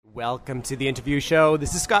Welcome to the interview show.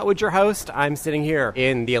 This is Scott Wood, your host. I'm sitting here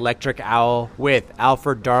in the Electric Owl with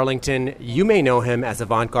Alfred Darlington. You may know him as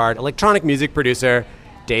avant-garde electronic music producer,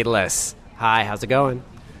 Daedelus. Hi, how's it going?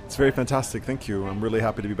 It's very fantastic, thank you. I'm really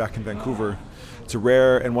happy to be back in Vancouver. It's a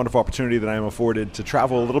rare and wonderful opportunity that I am afforded to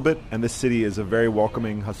travel a little bit, and this city is a very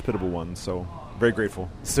welcoming, hospitable one, so very grateful.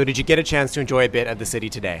 So did you get a chance to enjoy a bit of the city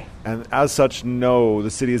today? And as such, no,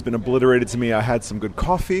 the city has been obliterated to me. I had some good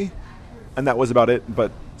coffee, and that was about it,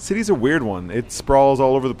 but city's a weird one. It sprawls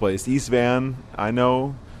all over the place. East Van, I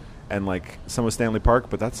know, and like some of Stanley Park,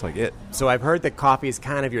 but that's like it. So I've heard that coffee is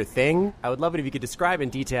kind of your thing. I would love it if you could describe in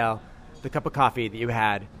detail the cup of coffee that you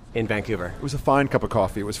had in Vancouver. It was a fine cup of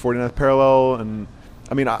coffee. It was 49th Parallel, and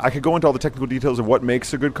I mean, I could go into all the technical details of what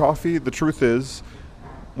makes a good coffee. The truth is,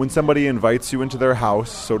 when somebody invites you into their house,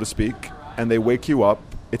 so to speak, and they wake you up,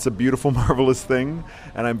 it's a beautiful, marvelous thing,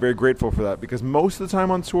 and I'm very grateful for that, because most of the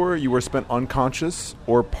time on tour, you are spent unconscious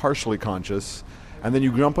or partially conscious, and then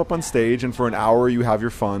you jump up on stage, and for an hour you have your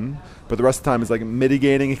fun, but the rest of the time is like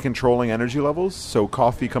mitigating and controlling energy levels, so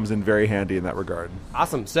coffee comes in very handy in that regard.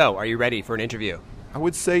 Awesome. So, are you ready for an interview? I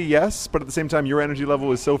would say yes, but at the same time, your energy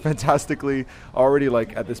level is so fantastically already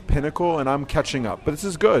like at this pinnacle, and I'm catching up. But this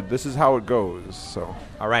is good. This is how it goes. So,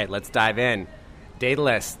 all right, let's dive in.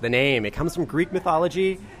 Daedalus, the name, it comes from Greek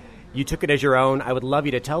mythology. You took it as your own. I would love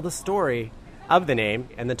you to tell the story of the name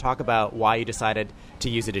and then talk about why you decided to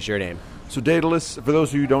use it as your name. So Daedalus, for those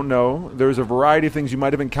of you who don't know, there's a variety of things you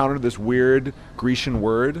might have encountered this weird Grecian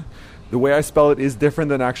word. The way I spell it is different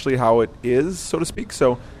than actually how it is, so to speak.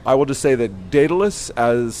 So I will just say that Daedalus,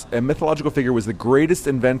 as a mythological figure, was the greatest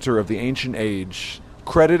inventor of the ancient age,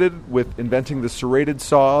 credited with inventing the serrated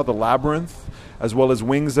saw, the labyrinth, as well as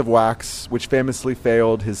wings of wax, which famously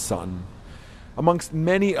failed his son. Amongst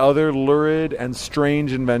many other lurid and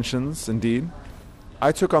strange inventions, indeed,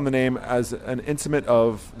 I took on the name as an intimate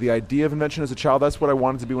of the idea of invention as a child. That's what I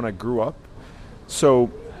wanted to be when I grew up.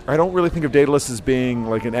 So I don't really think of Daedalus as being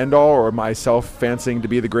like an end-all or myself fancying to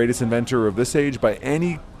be the greatest inventor of this age by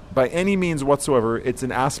any means whatsoever. It's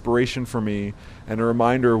an aspiration for me and a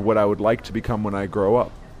reminder of what I would like to become when I grow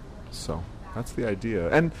up. So that's the idea.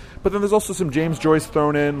 But then there's also some James Joyce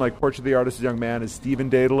thrown in, like Portrait of the Artist as a Young Man is Stephen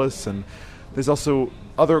Daedalus, and there's also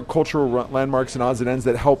other cultural landmarks and odds and ends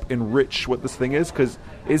that help enrich what this thing is, because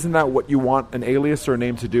isn't that what you want an alias or a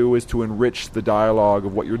name to do, is to enrich the dialogue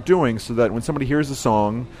of what you're doing, so that when somebody hears a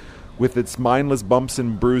song with its mindless bumps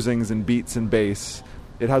and bruisings and beats and bass,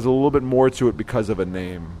 it has a little bit more to it because of a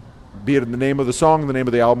name, be it the name of the song, the name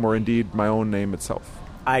of the album, or indeed my own name itself.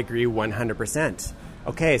 I agree 100%.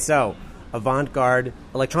 Okay, so avant-garde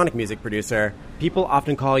electronic music producer. People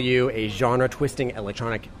often call you a genre-twisting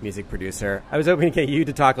electronic music producer. I was hoping to get you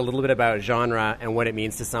to talk a little bit about genre and what it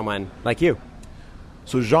means to someone like you.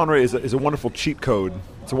 So genre is a wonderful cheat code.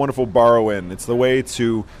 It's a wonderful borrow-in. It's the way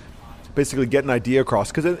to basically get an idea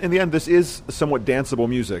across. Because in the end, this is somewhat danceable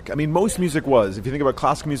music. I mean, most music was. If you think about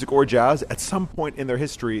classical music or jazz, at some point in their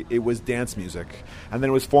history, it was dance music. And then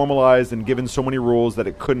it was formalized and given so many rules that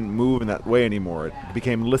it couldn't move in that way anymore. It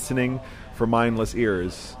became listening for mindless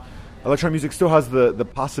ears. Electronic music still has the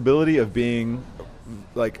possibility of being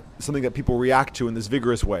like something that people react to in this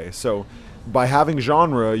vigorous way. So by having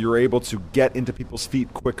genre, you're able to get into people's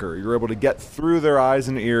feet quicker. You're able to get through their eyes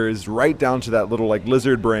and ears right down to that little like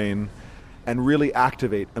lizard brain and really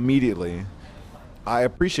activate immediately. I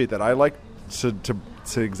appreciate that. I like to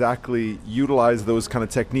exactly utilize those kind of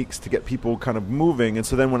techniques to get people kind of moving. And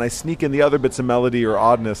so then when I sneak in the other bits of melody or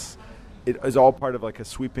oddness, it is all part of like a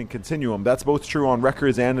sweeping continuum. That's both true on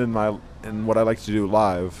records and in what I like to do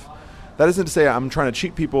live. That isn't to say I'm trying to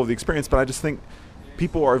cheat people of the experience, but I just think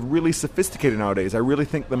people are really sophisticated nowadays. I really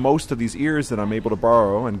think the most of these ears that I'm able to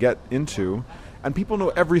borrow and get into, and people know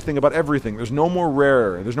everything about everything. There's no more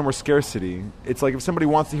rare. There's no more scarcity. It's like if somebody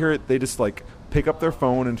wants to hear it, they just like pick up their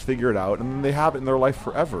phone and figure it out, and then they have it in their life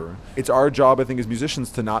forever. It's our job, I think, as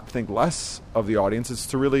musicians to not think less of the audience. It's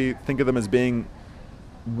to really think of them as being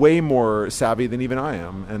way more savvy than even I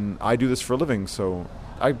am, and I do this for a living, so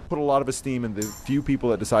I put a lot of esteem in the few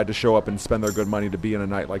people that decide to show up and spend their good money to be in a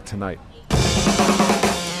night like tonight.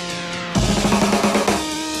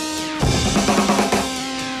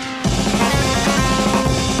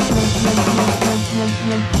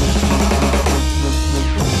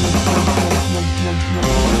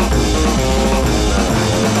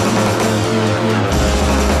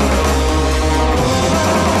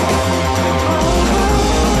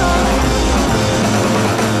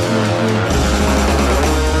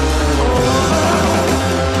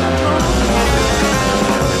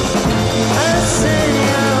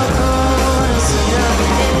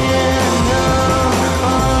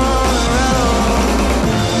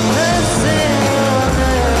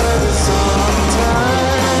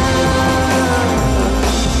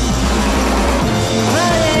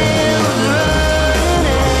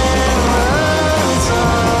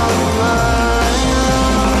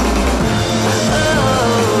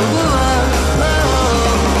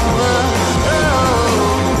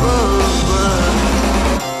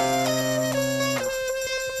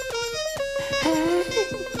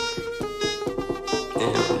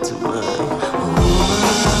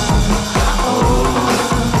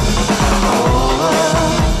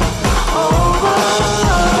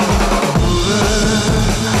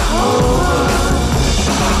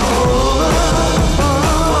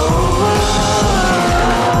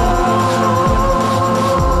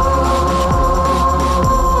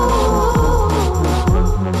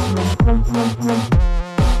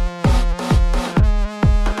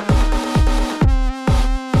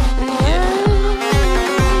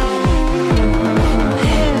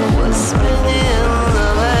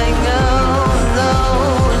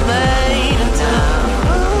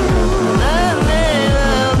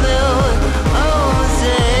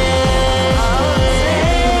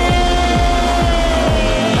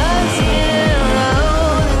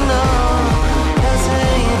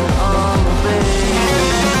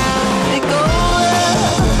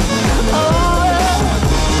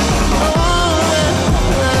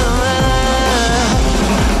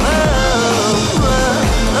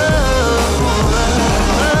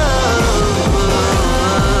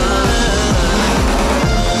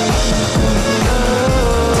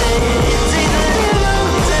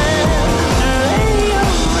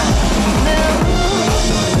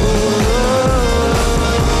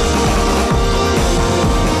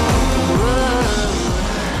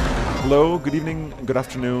 Hello, good evening, good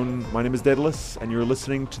afternoon. My name is Daedelus, and you're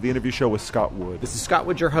listening to The Interview Show with Scott Wood. This is Scott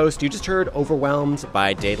Wood, your host. You just heard Overwhelmed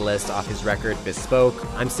by Daedelus off his record Bespoke.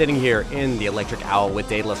 I'm sitting here in the Electric Owl with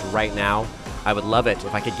Daedelus right now. I would love it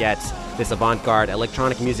if I could get this avant-garde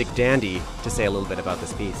electronic music dandy to say a little bit about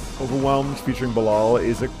this piece. Overwhelmed featuring Bilal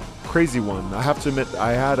is a crazy one. I have to admit,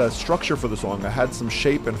 I had a structure for the song. I had some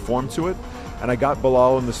shape and form to it, and I got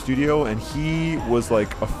Bilal in the studio, and he was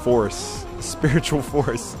like a force, a spiritual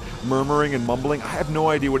force, murmuring and mumbling. I have no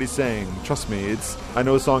idea what he's saying. Trust me, I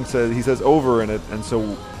know a song he says over in it, and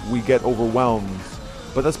so we get overwhelmed.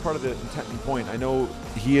 But that's part of the intent and point. I know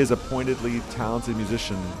he is a pointedly talented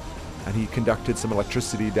musician, and he conducted some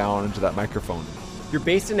electricity down into that microphone. You're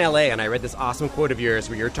based in LA, and I read this awesome quote of yours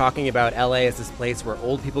where you're talking about LA as this place where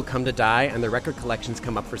old people come to die and their record collections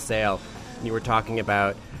come up for sale. And you were talking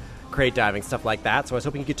about crate diving, stuff like that. So I was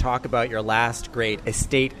hoping you could talk about your last great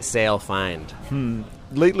estate sale find.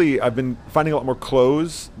 Lately, I've been finding a lot more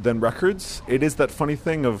clothes than records. It is that funny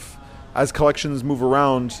thing of, as collections move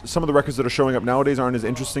around, some of the records that are showing up nowadays aren't as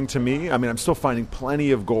interesting to me. I mean, I'm still finding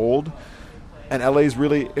plenty of gold. And LA's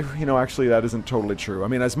really, actually that isn't totally true. I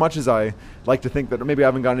mean, as much as I like to think that maybe I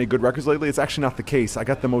haven't got any good records lately, it's actually not the case. I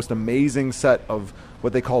got the most amazing set of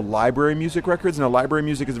what they call library music records. Now, library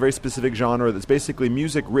music is a very specific genre that's basically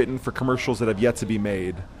music written for commercials that have yet to be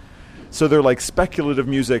made. So they're like speculative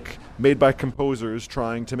music made by composers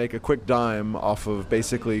trying to make a quick dime off of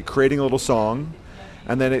basically creating a little song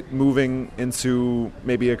and then it moving into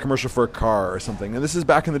maybe a commercial for a car or something. And this is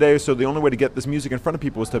back in the day, so the only way to get this music in front of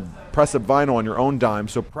people was to press a vinyl on your own dime,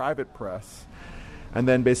 so private press, and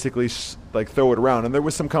then basically throw it around. And there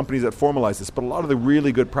was some companies that formalized this, but a lot of the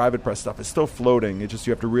really good private press stuff is still floating. It's just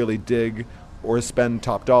you have to really dig or spend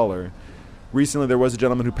top dollar. Recently there was a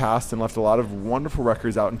gentleman who passed and left a lot of wonderful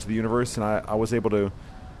records out into the universe, and I was able to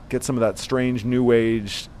get some of that strange new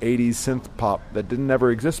age 80s synth pop that didn't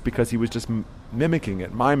ever exist because he was just mimicking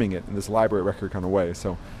it, miming it in this library record kind of way.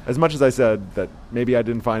 So as much as I said that maybe I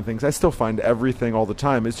didn't find things, I still find everything all the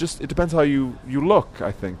time. It depends how you look,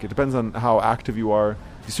 I think. It depends on how active you are.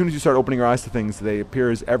 As soon as you start opening your eyes to things, they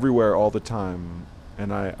appear everywhere all the time.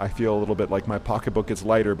 And I feel a little bit like my pocketbook gets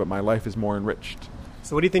lighter, but my life is more enriched.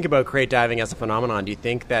 So what do you think about crate diving as a phenomenon? Do you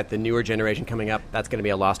think that the newer generation coming up, that's going to be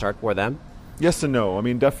a lost art for them? Yes and no. I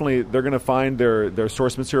mean, definitely they're going to find their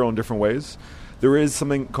source material in different ways. There is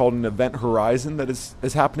something called an event horizon that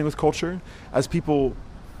is happening with culture. As people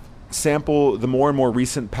sample the more and more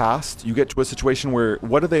recent past, you get to a situation where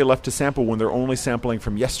what are they left to sample when they're only sampling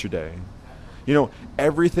from yesterday?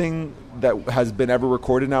 Everything that has been ever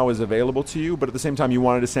recorded now is available to you, but at the same time you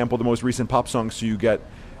wanted to sample the most recent pop songs so you get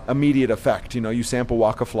immediate effect. You sample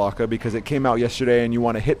Waka Flocka because it came out yesterday and you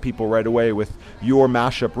want to hit people right away with your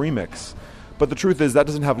mashup remix. But the truth is that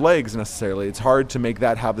doesn't have legs necessarily. It's hard to make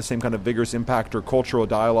that have the same kind of vigorous impact or cultural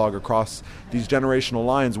dialogue across these generational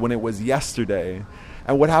lines when it was yesterday.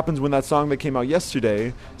 And what happens when that song that came out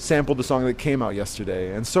yesterday sampled the song that came out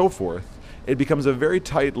yesterday, and so forth? It becomes a very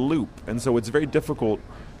tight loop, and so it's very difficult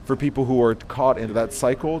for people who are caught into that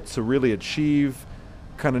cycle to really achieve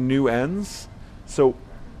kind of new ends. So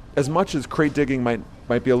as much as crate digging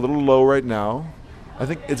might be a little low right now, I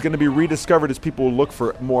think it's going to be rediscovered as people look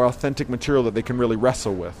for more authentic material that they can really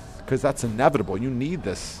wrestle with, because that's inevitable. You need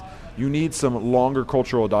this. You need some longer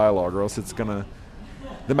cultural dialogue, or else the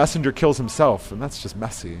messenger kills himself, and that's just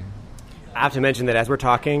messy. I have to mention that as we're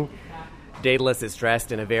talking, Daedalus is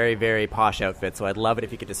dressed in a very, very posh outfit, so I'd love it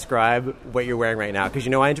if you could describe what you're wearing right now, because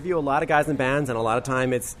I interview a lot of guys in bands, and a lot of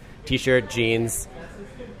time it's t-shirt, jeans,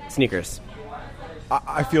 sneakers.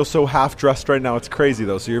 I feel so half-dressed right now. It's crazy,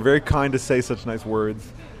 though, so you're very kind to say such nice words.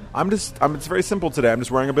 It's very simple today. I'm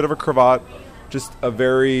just wearing a bit of a cravat, just a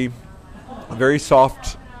very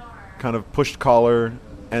soft kind of pushed collar,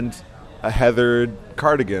 and a heathered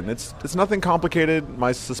cardigan. It's nothing complicated.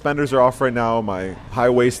 My suspenders are off right now. My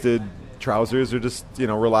high-waisted trousers are just,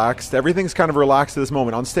 relaxed. Everything's kind of relaxed at this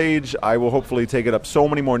moment. On stage, I will hopefully take it up so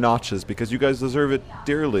many more notches because you guys deserve it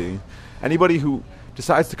dearly. Anybody who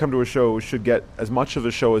decides to come to a show should get as much of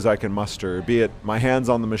a show as I can muster, be it my hands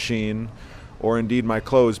on the machine or indeed my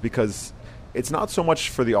clothes, because it's not so much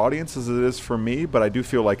for the audience as it is for me, but I do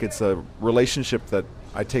feel like it's a relationship that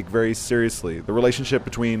I take very seriously. The relationship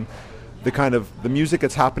between the music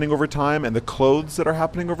that's happening over time and the clothes that are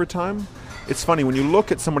happening over time. It's funny, when you look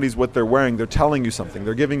at what they're wearing, they're telling you something.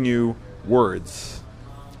 They're giving you words.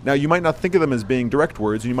 Now, you might not think of them as being direct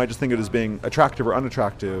words, and you might just think of it as being attractive or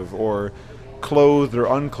unattractive, or clothed or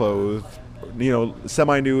unclothed,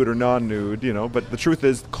 semi-nude or non-nude, but the truth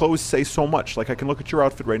is clothes say so much. Like, I can look at your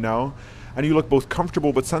outfit right now and you look both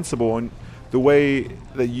comfortable but sensible, and the way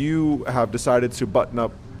that you have decided to button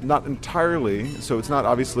up not entirely, so it's not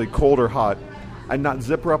obviously cold or hot, and not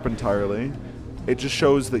zipper up entirely. It just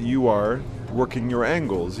shows that you are working your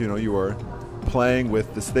angles. You are playing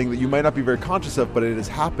with this thing that you might not be very conscious of, but it is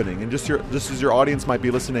happening. And just as your audience might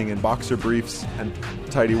be listening in boxer briefs and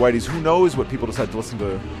tidy whities, who knows what people decide to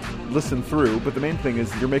listen through, but the main thing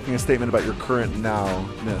is you're making a statement about your current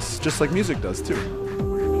now-ness, just like music does too.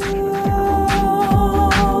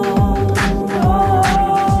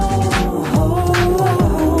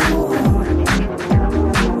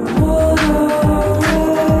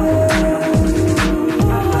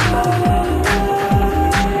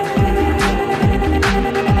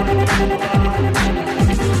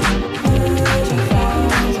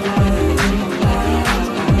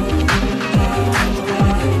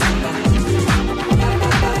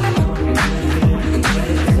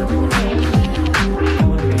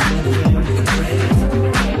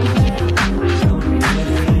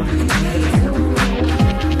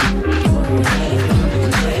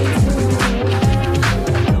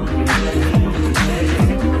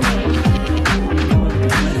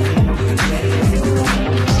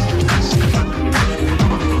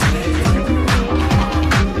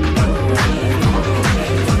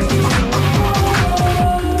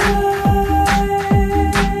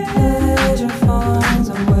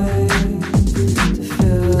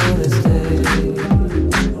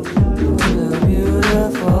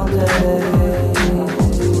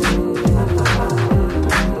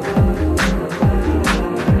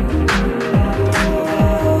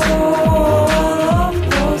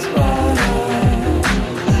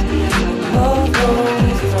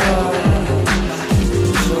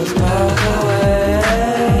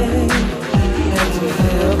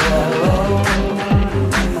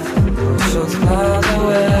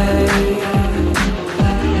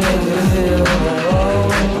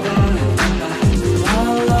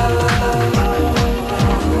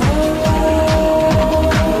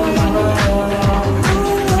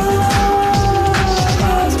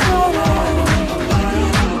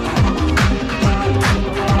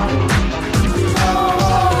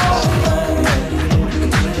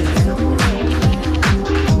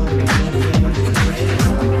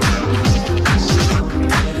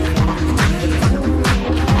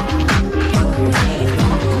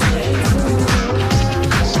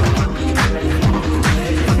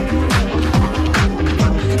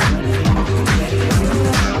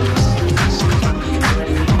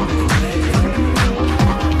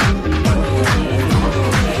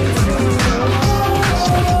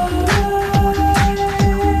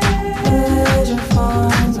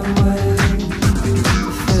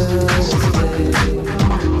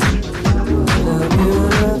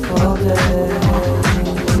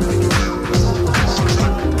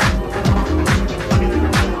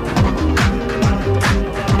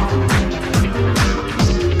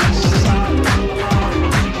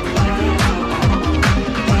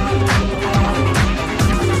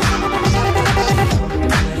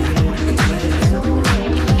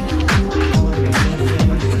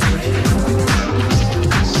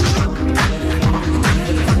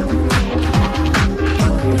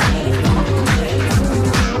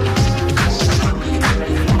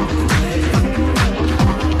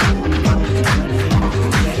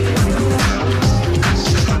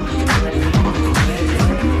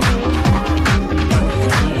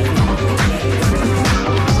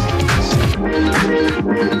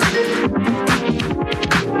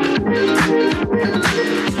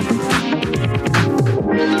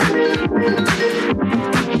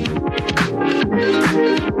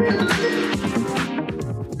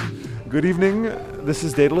 Good evening. This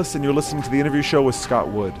is Daedelus, and you're listening to the interview show with Scott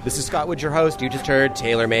Wood. This is Scott Wood, your host. You just heard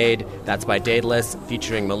Tailor-Made. That's by Daedelus,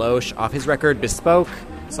 featuring Milosh off his record Bespoke.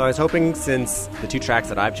 So I was hoping, since the two tracks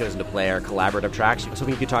that I've chosen to play are collaborative tracks, I was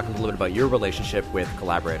hoping you could talk a little bit about your relationship with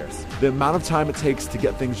collaborators. The amount of time it takes to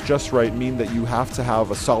get things just right mean that you have to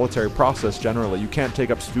have a solitary process generally. You can't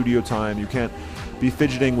take up studio time. You can't be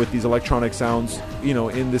fidgeting with these electronic sounds,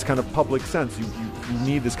 in this kind of public sense. You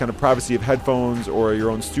need this kind of privacy of headphones or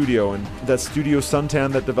your own studio, and that studio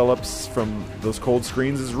suntan that develops from those cold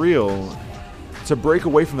screens is real. To break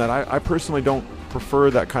away from that, I personally don't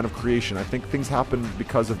prefer that kind of creation. I think things happen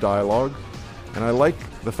because of dialogue, and I like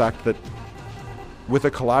the fact that with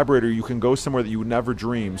a collaborator you can go somewhere that you would never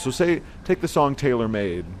dream. So take the song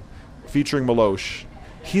Tailor-Made featuring Milosh.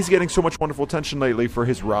 He's getting so much wonderful attention lately for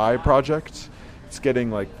his Rhye project. It's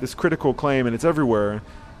getting like this critical acclaim, and it's everywhere.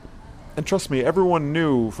 And trust me, everyone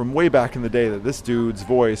knew from way back in the day that this dude's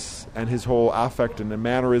voice and his whole affect and the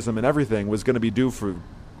mannerism and everything was going to be due for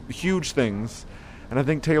huge things. And I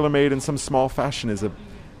think Tailor-Made in some small fashion is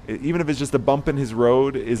even if it's just a bump in his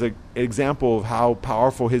road, is an example of how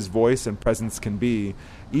powerful his voice and presence can be,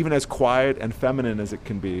 even as quiet and feminine as it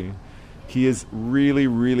can be. He is really,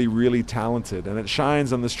 really, really talented, and it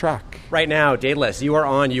shines on this track. Right now, Daedelus, you are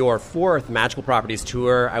on your 4th Magical Properties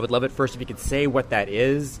tour. I would love it first if you could say what that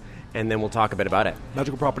is, and then we'll talk a bit about it.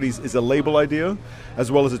 Magical Properties is a label idea as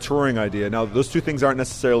well as a touring idea. Now, those two things aren't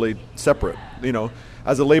necessarily separate. You know,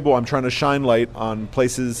 as a label, I'm trying to shine light on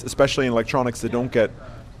places, especially in electronics, that don't get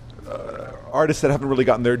artists that haven't really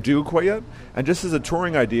gotten their due quite yet. And just as a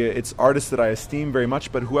touring idea, it's artists that I esteem very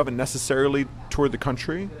much, but who haven't necessarily toured the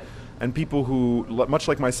country, and people who, much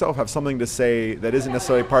like myself, have something to say that isn't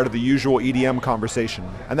necessarily part of the usual EDM conversation.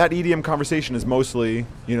 And that EDM conversation is mostly,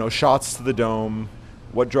 you know, shots to the dome,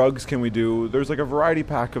 what drugs can we do? There's like a variety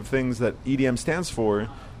pack of things that EDM stands for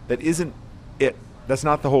that isn't it. That's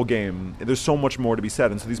not the whole game. There's so much more to be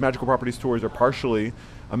said. And so these Magical Properties tours are partially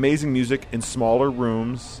amazing music in smaller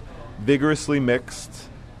rooms, vigorously mixed,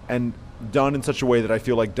 and done in such a way that I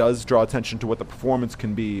feel like does draw attention to what the performance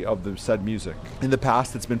can be of the said music. In the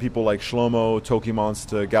past, it's been people like Shlomo, Toki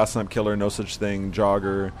Monster, Gaslamp Killer, No Such Thing,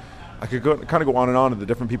 Jogger. I could kind of go on and on of the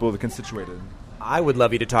different people that are constituted. I would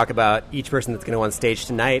love you to talk about each person that's going to go on stage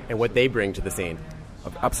tonight and what they bring to the scene.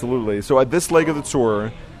 Absolutely. So at this leg of the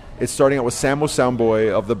tour, it's starting out with Samo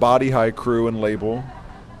Soundboy of the Body High crew and label,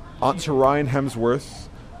 on to Ryan Hemsworth,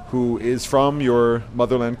 who is from your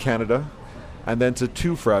motherland, Canada, and then to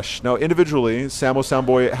Too Fresh. Now, individually, Samo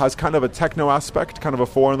Soundboy has kind of a techno aspect, kind of a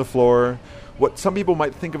 4 on the floor, what some people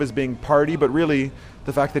might think of as being party, but really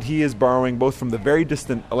the fact that he is borrowing both from the very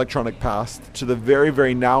distant electronic past to the very,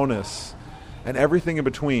 very nowness and everything in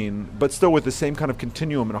between, but still with the same kind of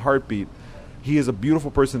continuum and heartbeat. He is a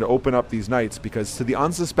beautiful person to open up these nights, because to the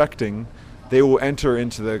unsuspecting, they will enter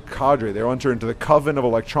into the cadre, they will enter into the coven of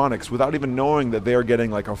electronics without even knowing that they are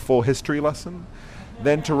getting like a full history lesson.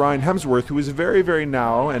 Then to Ryan Hemsworth, who is very, very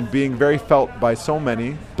now and being very felt by so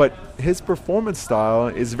many, but his performance style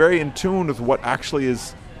is very in tune with what actually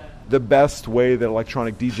is the best way that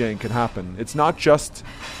electronic DJing can happen. It's not just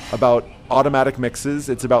about automatic mixes,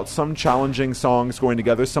 it's about some challenging songs going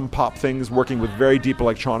together, some pop things working with very deep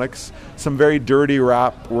electronics, some very dirty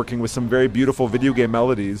rap working with some very beautiful video game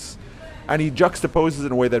melodies. And he juxtaposes it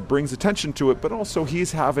in a way that brings attention to it, but also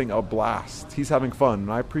he's having a blast. He's having fun,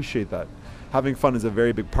 and I appreciate that. Having fun is a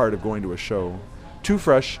very big part of going to a show. Too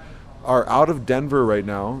Fresh are out of Denver right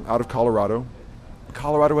now, out of Colorado.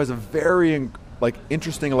 Colorado has a very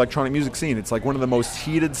interesting electronic music scene. It's like one of the most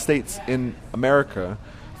heated states in America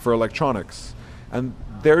for electronics. And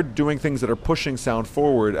they're doing things that are pushing sound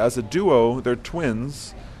forward. As a duo, they're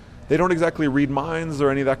twins. They don't exactly read minds or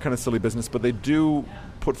any of that kind of silly business, but they do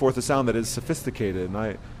put forth a sound that is sophisticated. And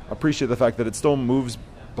I appreciate the fact that it still moves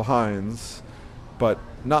behinds, but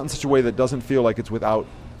not in such a way that doesn't feel like it's without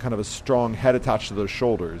kind of a strong head attached to those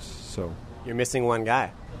shoulders. So you're missing one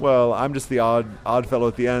guy. Well, I'm just the odd fellow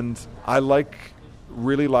at the end. I like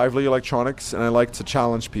really lively electronics, and I like to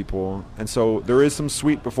challenge people. And so there is some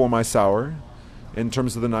sweet before my sour in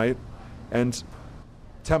terms of the night. And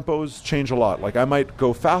tempos change a lot. Like, I might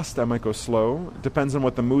go fast, I might go slow. It depends on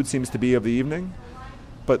what the mood seems to be of the evening.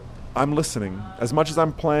 But I'm listening. As much as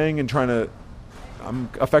I'm playing and I'm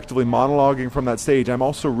effectively monologuing from that stage, I'm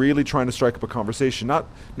also really trying to strike up a conversation, not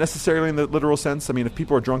necessarily in the literal sense. I mean, if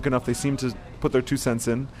people are drunk enough, they seem to put their 2 cents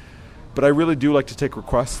in. But I really do like to take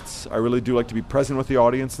requests. I really do like to be present with the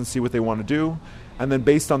audience and see what they want to do. And then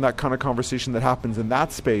based on that kind of conversation that happens in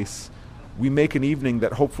that space, we make an evening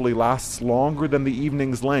that hopefully lasts longer than the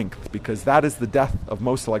evening's length, because that is the death of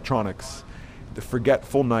most electronics. The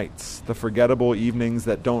forgetful nights, the forgettable evenings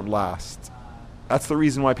that don't last. That's the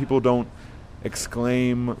reason why people don't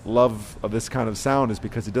exclaim love of this kind of sound, is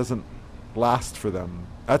because it doesn't last for them.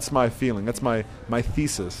 That's my feeling. That's my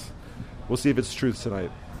thesis. We'll see if it's truth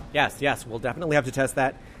tonight. Yes, we'll definitely have to test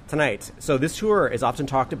that tonight. So this tour is often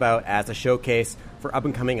talked about as a showcase for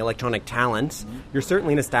up-and-coming electronic talent. Mm-hmm. You're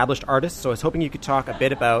certainly an established artist, so I was hoping you could talk a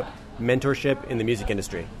bit about mentorship in the music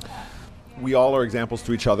industry. We all are examples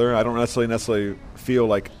to each other. I don't necessarily feel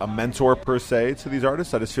like a mentor per se to these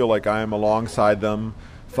artists. I just feel like I am alongside them,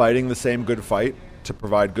 fighting the same good fight to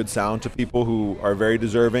provide good sound to people who are very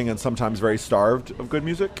deserving and sometimes very starved of good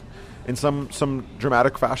music in some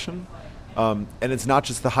dramatic fashion. And it's not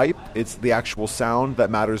just the hype, it's the actual sound that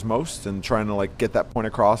matters most, and trying to get that point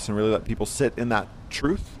across and really let people sit in that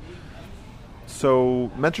truth. So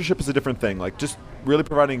mentorship is a different thing. Just really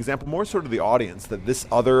providing an example, more sort of the audience, that this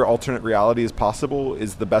other alternate reality is possible,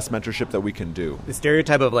 is the best mentorship that we can do. The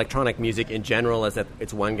stereotype of electronic music in general is that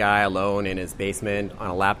it's one guy alone in his basement on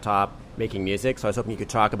a laptop making music. So I was hoping you could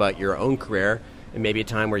talk about your own career maybe a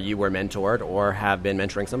time where you were mentored or have been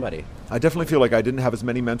mentoring somebody. I definitely feel like I didn't have as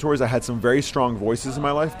many mentors. I had some very strong voices in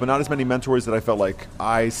my life, but not as many mentors that I felt like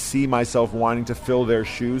I see myself wanting to fill their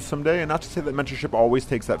shoes someday. And not to say that mentorship always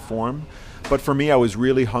takes that form, but for me, I was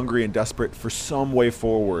really hungry and desperate for some way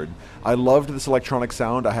forward. I loved this electronic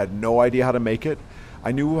sound. I had no idea how to make it.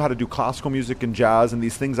 I knew how to do classical music and jazz and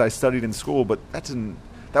these things I studied in school, but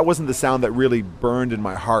that wasn't the sound that really burned in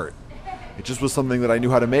my heart. It just was something that I knew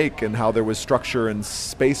how to make and how there was structure and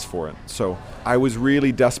space for it. So I was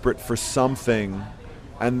really desperate for something,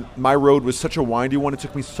 and my road was such a windy one. It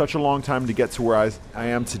took me such a long time to get to where I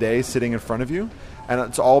am today, sitting in front of you, and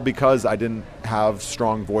it's all because I didn't have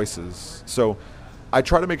strong voices. So I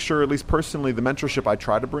try to make sure, at least personally, the mentorship I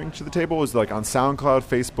try to bring to the table is like on SoundCloud,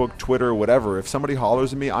 Facebook, Twitter, whatever. If somebody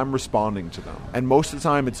hollers at me, I'm responding to them. And most of the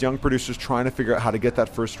time, it's young producers trying to figure out how to get that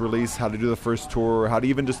first release, how to do the first tour, how to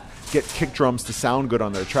even just get kick drums to sound good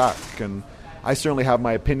on their track. And I certainly have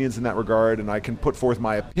my opinions in that regard, and I can put forth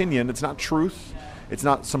my opinion. It's not truth. It's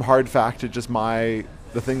not some hard fact. It's just the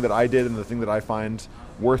thing that I did and the thing that I find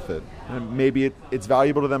worth it. And maybe it's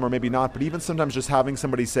valuable to them or maybe not, but even sometimes just having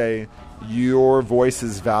somebody say your voice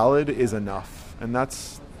is valid is enough. And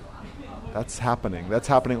that's happening. That's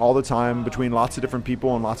happening all the time between lots of different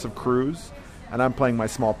people and lots of crews, and I'm playing my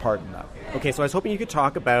small part in that. Okay, so I was hoping you could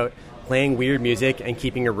talk about playing weird music and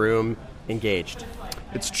keeping a room engaged.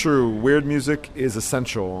 It's true. Weird music is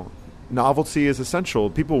essential. Novelty is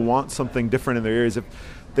essential. People want something different in their ears.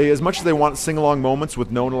 As much as they want sing-along moments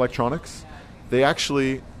with known electronics, they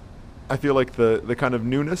actually, I feel like the kind of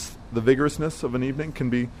newness, the vigorousness of an evening can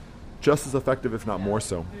be just as effective, if not more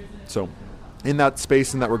so. So in that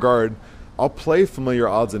space, in that regard, I'll play familiar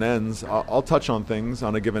odds and ends. I'll touch on things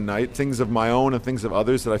on a given night, things of my own and things of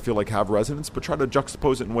others that I feel like have resonance, but try to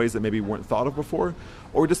juxtapose it in ways that maybe weren't thought of before,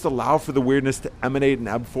 or just allow for the weirdness to emanate and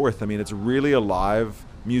ebb forth. I mean, it's really a live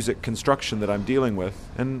music construction that I'm dealing with,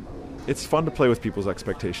 and it's fun to play with people's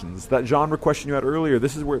expectations. That genre question you had earlier,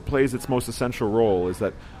 this is where it plays its most essential role, is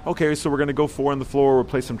that, okay, so we're going to go 4 on the floor, we'll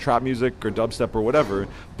play some trap music or dubstep or whatever,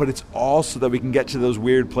 but it's all so that we can get to those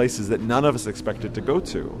weird places that none of us expected to go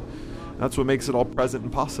to. That's what makes it all present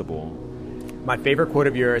and possible. My favorite quote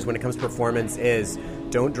of yours when it comes to performance is,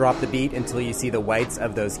 "Don't drop the beat until you see the whites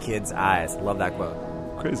of those kids' eyes." Love that quote.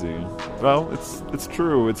 Crazy. Well, it's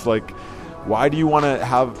true. It's like, why do you want to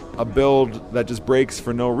have a build that just breaks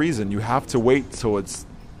for no reason? You have to wait till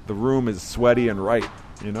the room is sweaty and right,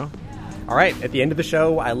 you know? All right, at the end of the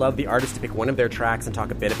show, I love the artist to pick one of their tracks and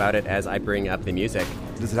talk a bit about it as I bring up the music.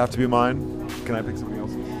 Does it have to be mine? Can I pick something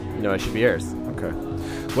else? No, it should be yours. Okay.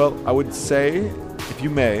 Well, I would say, if you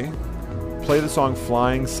may, play the song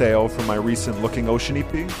Flying Sail from my recent Looking Ocean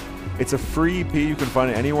EP. It's a free EP. You can find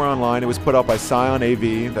it anywhere online. It was put out by Scion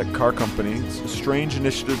AV, that car company. It's a strange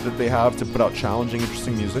initiative that they have to put out challenging,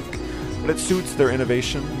 interesting music, but it suits their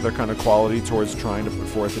innovation, their kind of quality towards trying to put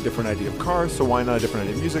forth a different idea of cars, so why not a different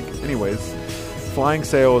idea of music? Anyways, Flying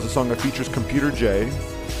Sail is a song that features Computer J.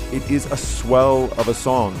 It is a swell of a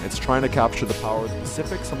song. It's trying to capture the power of the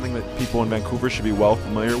Pacific, something that people in Vancouver should be well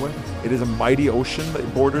familiar with. It is a mighty ocean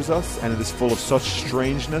that borders us, and it is full of such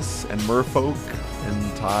strangeness and merfolk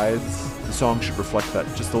and tides. The song should reflect that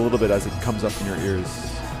just a little bit as it comes up in your ears.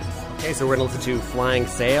 Okay, so we're going to listen to Flying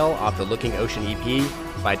Sail off the Looking Ocean EP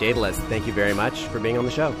by Daedelus. Thank you very much for being on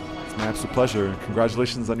the show. It's my absolute pleasure.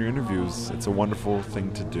 Congratulations on your interviews. It's a wonderful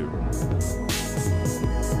thing to do.